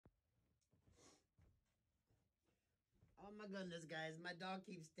my goodness, guys. My dog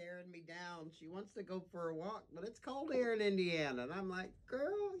keeps staring me down. She wants to go for a walk, but it's cold here in Indiana. And I'm like, girl,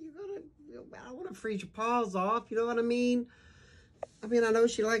 I don't want to freeze your paws off. You know what I mean? I know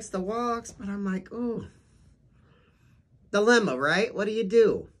she likes the walks, but I'm like, oh. Dilemma, right? What do you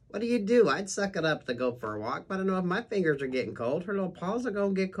do? What do you do? I'd suck it up to go for a walk, but I don't know if my fingers are getting cold. Her little paws are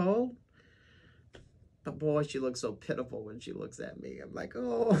going to get cold. But boy, she looks so pitiful when she looks at me. I'm like,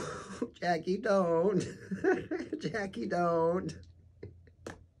 oh, Jackie, don't. Jackie, don't.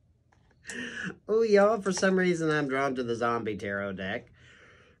 Oh, y'all, for some reason, I'm drawn to the zombie tarot deck.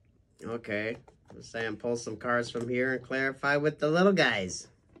 Okay. I'm saying pull some cards from here and clarify with the little guys.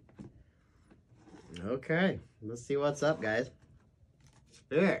 Okay. Let's see what's up, guys.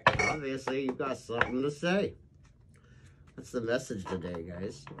 There. Obviously, you've got something to say. What's the message today,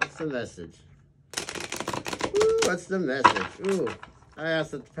 guys? What's the message? Ooh, what's the message? Ooh, I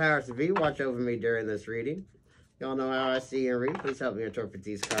ask that the powers to be watch over me during this reading. Y'all know how I see and read. Please help me interpret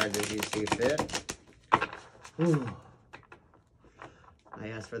these cards as you see fit. Ooh. I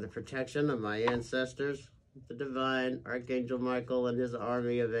ask for the protection of my ancestors, the divine Archangel Michael and his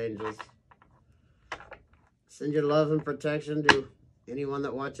army of angels. Send your love and protection to anyone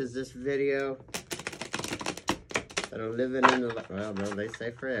that watches this video that are living in the... Well, no, they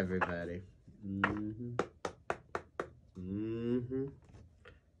say for everybody.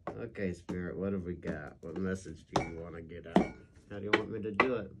 Okay, Spirit, what have we got? What message do you want to get out? How do you want me to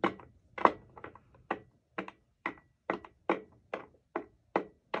do it?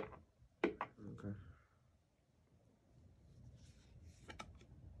 Okay.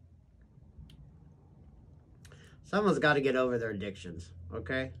 Someone's got to get over their addictions,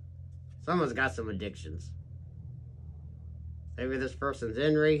 okay? Someone's got some addictions. Maybe this person's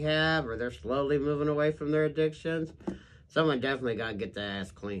in rehab or they're slowly moving away from their addictions. Someone definitely got to get the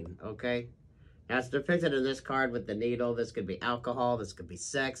ass clean, okay? Now, it's depicted in this card with the needle. This could be alcohol. This could be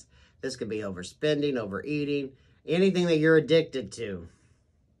sex. This could be overspending, overeating, anything that you're addicted to.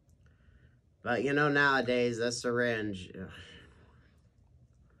 But, you know, nowadays, that syringe...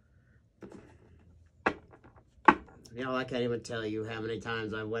 You know, I can't even tell you how many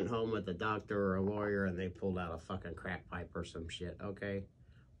times I went home with a doctor or a lawyer and they pulled out a fucking crack pipe or some shit, okay?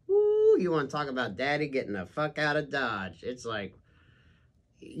 Woo, you want to talk about daddy getting the fuck out of Dodge. It's like,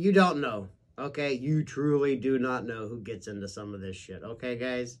 you don't know, okay? You truly do not know who gets into some of this shit, okay,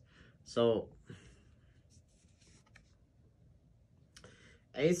 guys? So,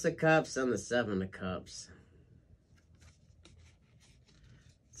 Ace of Cups and the Seven of Cups.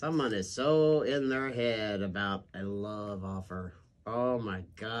 Someone is so in their head about a love offer. Oh my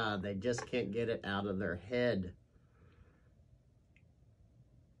God, they just can't get it out of their head.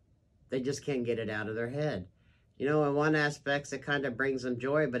 They just can't get it out of their head. You know, in one aspect, it kind of brings them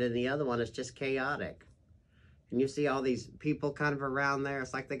joy, but in the other one, it's just chaotic. And you see all these people kind of around there.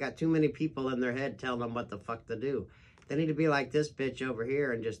 It's like they got too many people in their head telling them what the fuck to do. They need to be like this bitch over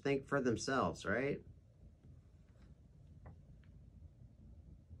here and just think for themselves, right?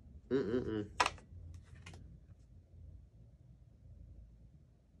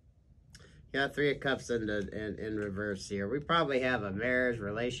 Yeah, Three of Cups in reverse here. We probably have a marriage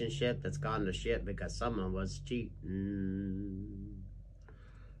relationship that's gone to shit because someone was cheating.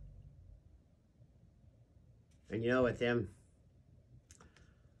 And you know,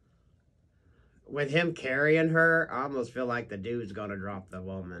 with him carrying her, I almost feel like the dude's gonna drop the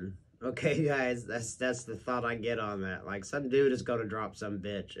woman. Okay, guys, that's the thought I get on that. Like, some dude is gonna drop some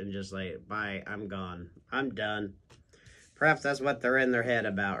bitch and just like, bye, I'm gone. I'm done. Perhaps that's what they're in their head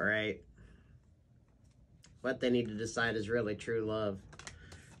about, right? What they need to decide is really true love.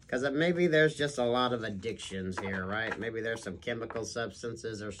 Because maybe there's just a lot of addictions here, right? Maybe there's some chemical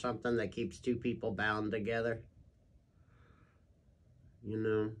substances or something that keeps two people bound together. You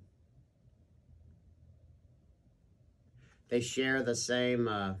know? They share the same...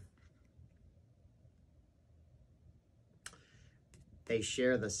 They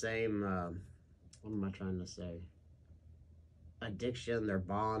share the same, what am I trying to say? Addiction, their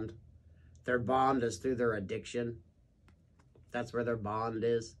bond. Their bond is through their addiction. That's where their bond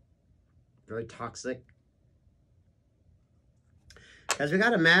is. Very toxic. Because we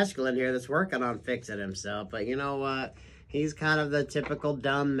got a masculine here that's working on fixing himself. But you know what? He's kind of the typical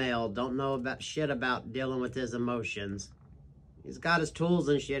dumb male. Don't know about shit about dealing with his emotions. He's got his tools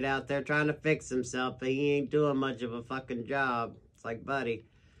and shit out there trying to fix himself, but he ain't doing much of a fucking job. It's like, buddy,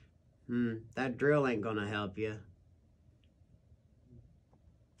 that drill ain't gonna help you.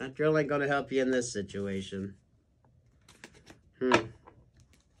 That drill ain't gonna help you in this situation. Okay,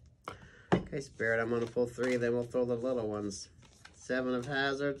 Spirit, I'm gonna pull 3, then we'll throw the little ones. 7 of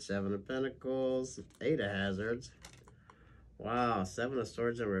Hazards, 7 of Pentacles, 8 of Hazards, Wow, 7 of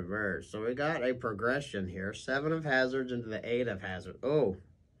Swords in reverse. So we got a progression here. 7 of Hazards into the 8 of Hazards. Oh.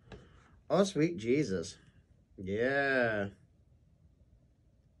 Oh, sweet Jesus. Yeah.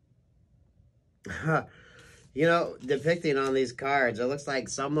 You know, depicting on these cards, it looks like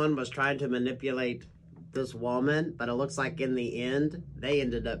someone was trying to manipulate this woman, but it looks like in the end, they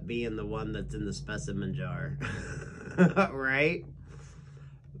ended up being the one that's in the specimen jar. Right?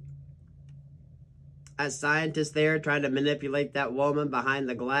 A scientist there trying to manipulate that woman behind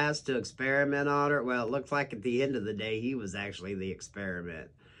the glass to experiment on her. Well, it looks like at the end of the day, he was actually the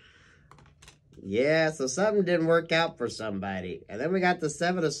experiment. Yeah, so something didn't work out for somebody. And then we got the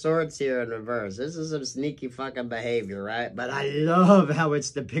 7 of Swords here in reverse. This is some sneaky fucking behavior, right? But I love how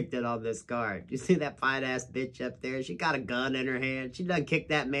it's depicted on this card. You see that fine-ass bitch up there? She got a gun in her hand. She done kicked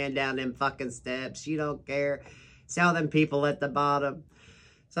that man down them fucking steps. She don't care. See all them people at the bottom?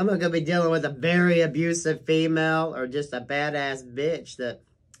 Someone's going to be dealing with a very abusive female or just a badass bitch that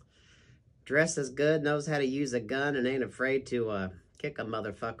dresses good, knows how to use a gun, and ain't afraid to kick a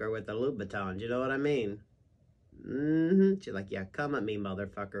motherfucker with a Louboutin. You know what I mean? She's like, yeah, come at me,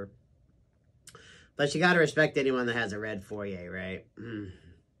 motherfucker. But you got to respect anyone that has a red foyer, right? And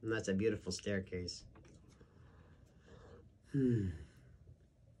that's a beautiful staircase. And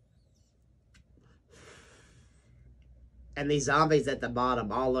these zombies at the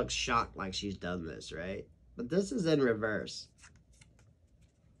bottom all look shocked like she's done this, right? But this is in reverse.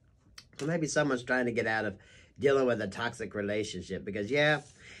 So maybe someone's trying to get out of dealing with a toxic relationship. Because, yeah,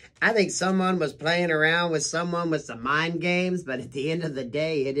 I think someone was playing around with someone with some mind games. But at the end of the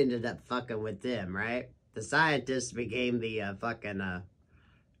day, it ended up fucking with them, right? The scientist became the fucking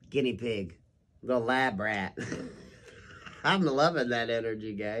guinea pig. Little lab rat. I'm loving that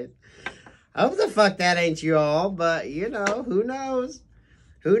energy, guys. I hope the fuck that ain't you all, but, you know, who knows?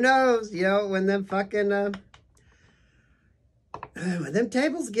 Who knows, you know, when them fucking, when them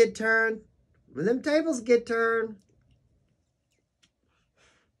tables get turned, that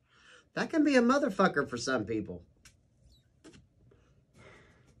can be a motherfucker for some people.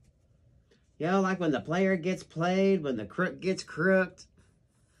 You know, like when the player gets played, when the crook gets crooked.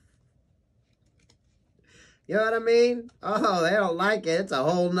 You know what I mean? Oh, they don't like it. It's a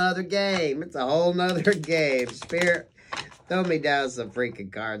whole nother game. It's a whole nother game. Spirit, throw me down some freaking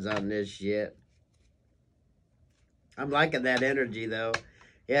cards on this shit. I'm liking that energy, though.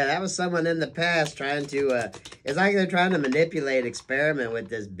 Yeah, that was someone in the past trying to, it's like they're trying to manipulate, experiment with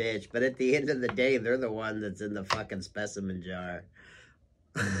this bitch. But at the end of the day, they're the one that's in the fucking specimen jar.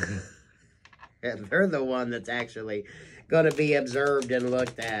 And they're the one that's actually going to be observed and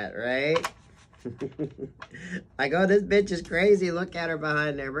looked at, right? Like, oh, this bitch is crazy. Look at her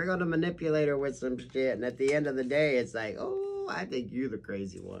behind there. We're going to manipulate her with some shit. And at the end of the day, it's like, oh, I think you're the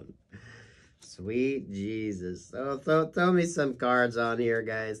crazy one. Sweet Jesus. Oh, throw me some cards on here,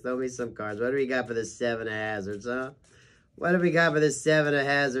 guys. Throw me some cards. What do we got for this 7 of Hazards, huh? What do we got for this 7 of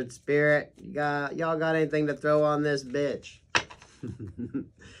Hazards, Spirit? Y'all got anything to throw on this bitch?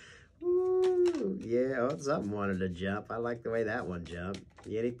 Ooh, yeah, oh, something wanted to jump. I like the way that one jumped.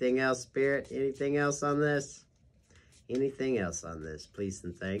 Anything else, Spirit? Anything else on this? Anything else on this? Please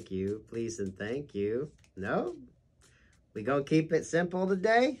and thank you. Please and thank you. No? We gonna keep it simple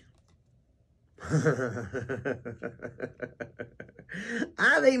today? I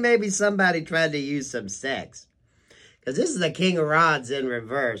think maybe somebody tried to use some sex. Because this is the King of Rods in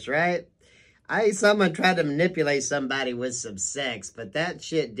reverse, right? I think someone tried to manipulate somebody with some sex, but that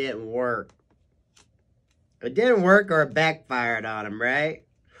shit didn't work. It didn't work or it backfired on him, right?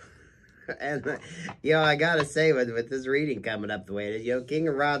 And, you know, I gotta say, with this reading coming up the way it is, you know, King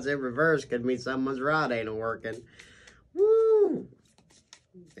of Rods in reverse could mean someone's rod ain't working. Woo!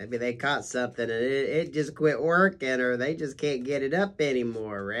 Maybe they caught something and it just quit working, or they just can't get it up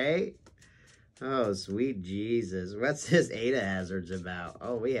anymore, right? Oh, sweet Jesus. What's this 8 of Hazards about?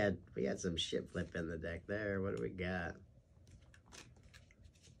 Oh, we had some shit flip in the deck there. What do we got?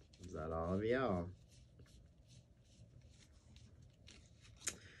 Is that all of y'all?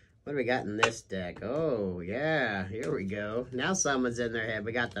 What do we got in this deck? Oh, yeah. Here we go. Now someone's in their head.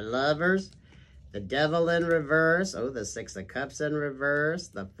 We got the Lovers, the Devil in reverse. Oh, the 6 of Cups in reverse.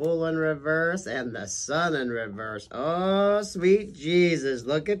 The Fool in reverse. And the Sun in reverse. Oh, sweet Jesus.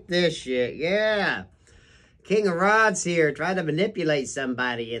 Look at this shit. Yeah. King of Rods here. Trying to manipulate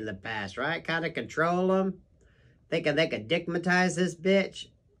somebody in the past, right? Kind of control them. Thinking they could dickmatize this bitch.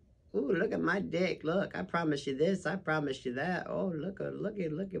 Ooh, look at my dick. Look, I promised you this. I promised you that. Oh, look at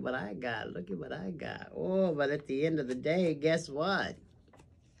what I got. Look at what I got. Oh, but at the end of the day, guess what?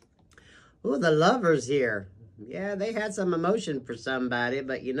 Ooh, the Lovers here. Yeah, they had some emotion for somebody,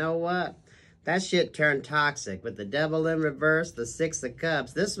 but you know what? That shit turned toxic with the devil in reverse, the Six of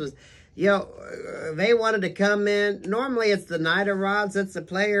Cups. This was, you know, they wanted to come in. Normally it's the Knight of Rods, it's the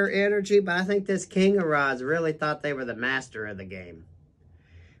player energy, but I think this King of Rods really thought they were the master of the game.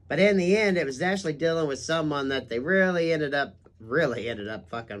 But in the end, it was actually dealing with someone that they really ended up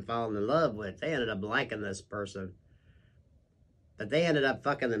fucking falling in love with. They ended up liking this person. But they ended up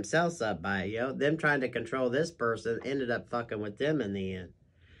fucking themselves up by it, you know. Them trying to control this person ended up fucking with them in the end.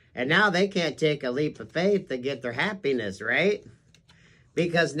 And now they can't take a leap of faith to get their happiness, right?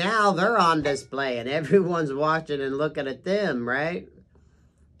 Because now they're on display and everyone's watching and looking at them, right?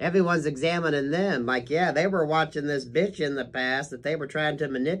 Everyone's examining them. Like, yeah, they were watching this bitch in the past that they were trying to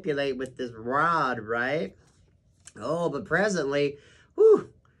manipulate with this rod, right? Oh, but presently, whew,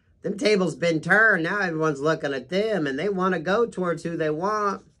 them tables been turned. Now everyone's looking at them and they want to go towards who they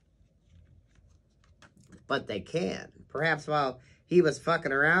want. But they can't. Perhaps while he was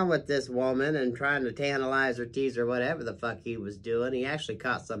fucking around with this woman and trying to tantalize her, tease her, whatever the fuck he was doing, he actually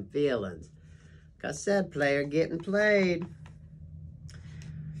caught some feelings. Like I said, player getting played.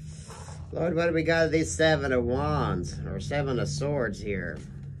 Lord, what do we got of these Seven of Wands or Seven of Swords here?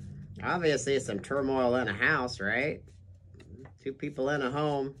 Obviously, it's some turmoil in a house, right? Two people in a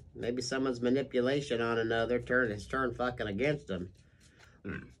home. Maybe someone's manipulation on another has turned fucking against them.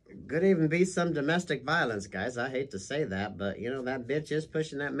 Could even be some domestic violence, guys. I hate to say that, but, you know, that bitch is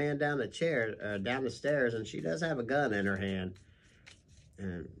pushing that man down the stairs, and she does have a gun in her hand.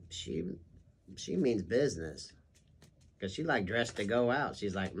 And she means business. Because she, like, dressed to go out.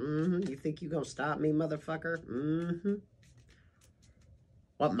 She's like, you think you gonna stop me, motherfucker?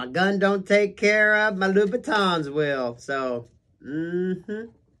 What my gun don't take care of, my Louboutins will. So,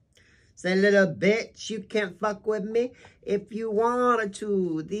 Say, little bitch, you can't fuck with me if you wanted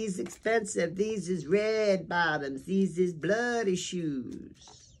to. These expensive. These is red bottoms. These is bloody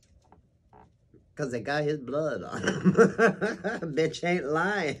shoes. Because they got his blood on them. Bitch ain't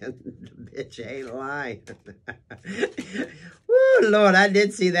lying. Bitch ain't lying. Woo, Lord, I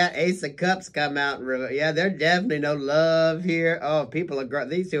did see that Ace of Cups come out. Yeah, there's definitely no love here. Oh,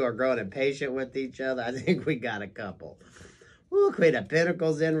 these two are growing impatient with each other. I think we got a couple. Ooh, Queen of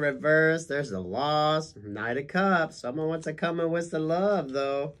Pentacles in reverse. There's a loss. Knight of Cups. Someone wants to come in with the love,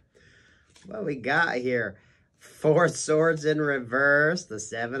 though. What we got here? Four Swords in reverse. The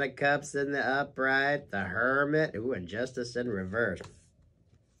Seven of Cups in the upright. The Hermit. Ooh, and Justice in reverse.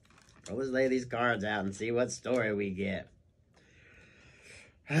 Let's lay these cards out and see what story we get.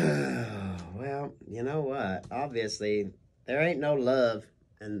 Well, you know what? Obviously, there ain't no love.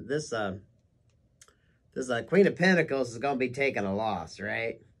 And this Queen of Pentacles is going to be taking a loss,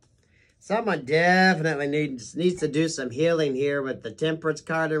 right? Someone definitely needs to do some healing here with the Temperance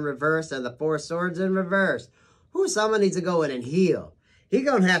card in reverse and the Four Swords in reverse. Someone needs to go in and heal. He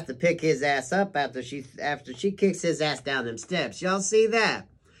going to have to pick his ass up after she kicks his ass down them steps. Y'all see that?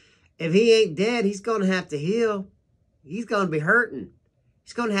 If he ain't dead, he's going to have to heal. He's going to be hurting.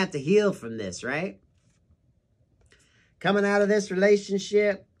 He's going to have to heal from this, right? Coming out of this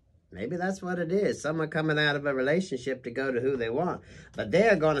relationship, maybe that's what it is. Someone coming out of a relationship to go to who they want. But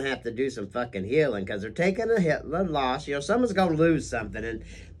they're going to have to do some fucking healing because they're taking a loss. You know, someone's going to lose something. And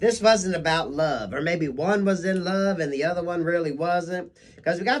this wasn't about love. Or maybe one was in love and the other one really wasn't.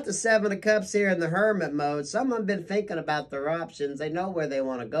 Because we got the Seven of Cups here in the Hermit mode. Someone been thinking about their options. They know where they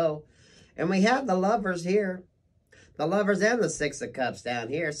want to go. And we have the Lovers here. The Lovers and the Six of Cups down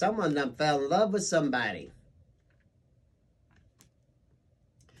here. Someone done fell in love with somebody.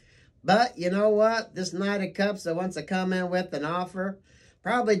 But, you know what? This Knight of Cups that wants to come in with an offer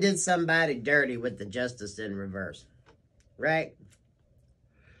probably did somebody dirty with the Justice in reverse. Right?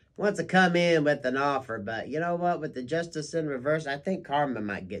 Wants to come in with an offer, but you know what? With the Justice in reverse, I think karma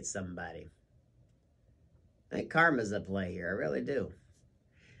might get somebody. I think karma's at play here. I really do.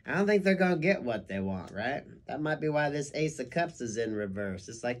 I don't think they're going to get what they want, right? That might be why this Ace of Cups is in reverse.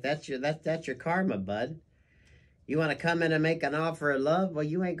 It's like, that's your karma, bud. You want to come in and make an offer of love? Well,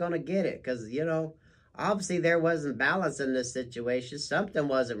 you ain't going to get it. Because, you know, obviously there wasn't balance in this situation. Something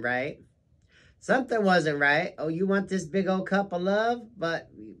wasn't right. Something wasn't right. Oh, you want this big old cup of love? But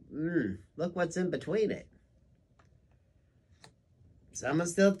look what's in between it.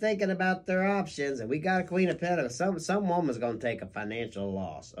 Someone's still thinking about their options. And we got a Queen of Pentacles. Some woman's going to take a financial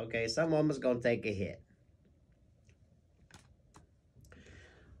loss. Okay, some woman's going to take a hit.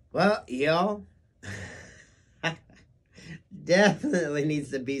 Well, y'all... definitely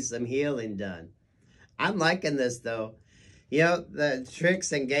needs to be some healing done. I'm liking this, though. You know, the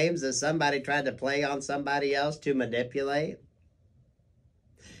tricks and games that somebody tried to play on somebody else to manipulate.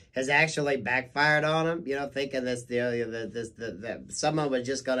 has actually backfired on them. You know, thinking that someone was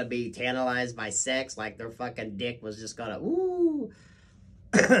just gonna be tantalized by sex, like their fucking dick was just gonna ooh.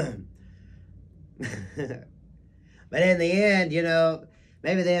 But in the end, you know,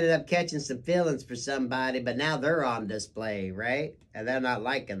 maybe they ended up catching some feelings for somebody, but now they're on display, right? And they're not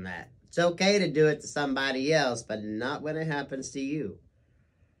liking that. It's okay to do it to somebody else, but not when it happens to you.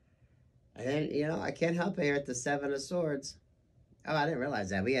 And then, you know, I can't help it here at the 7 of Swords. Oh, I didn't realize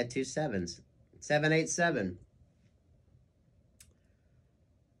that. We had 2 7s. 787.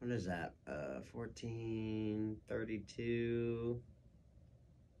 What is that? 14, 32,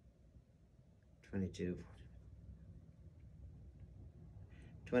 22.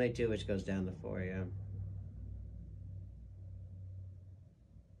 22, which goes down to 4, yeah.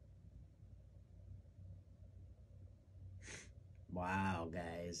 Wow,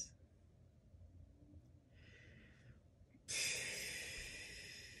 guys.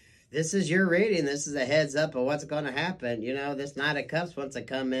 This is your reading. This is a heads up of what's going to happen. You know, this Knight of Cups wants to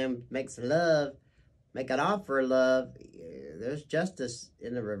come in, make some love, make an offer of love. There's justice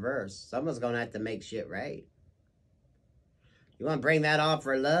in the reverse. Someone's going to have to make shit right. You want to bring that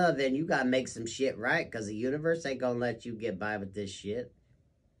offer of love, then you got to make some shit right, because the universe ain't going to let you get by with this shit.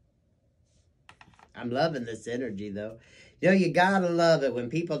 I'm loving this energy, though. You know, you got to love it when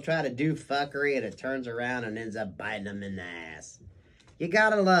people try to do fuckery and it turns around and ends up biting them in the ass. You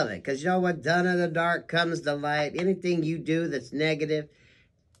got to love it, because you know what? Done in the dark comes to light. Anything you do that's negative,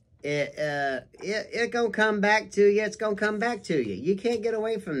 it going to come back to you. It's going to come back to you. You can't get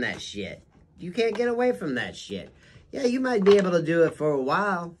away from that shit. You can't get away from that shit. Yeah, you might be able to do it for a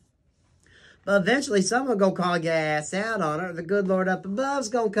while, but eventually someone going to call your ass out on it, or the good Lord up above's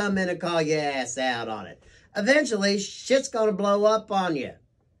going to come in and call your ass out on it. Eventually, shit's going to blow up on you.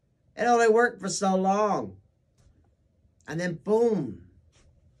 It only worked for so long. And then, boom.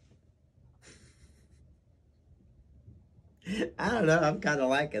 I don't know. I'm kind of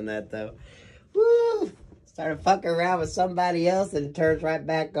liking that, though. Woo! Started fucking around with somebody else and it turns right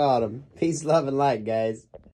back on them. Peace, love, and light, guys.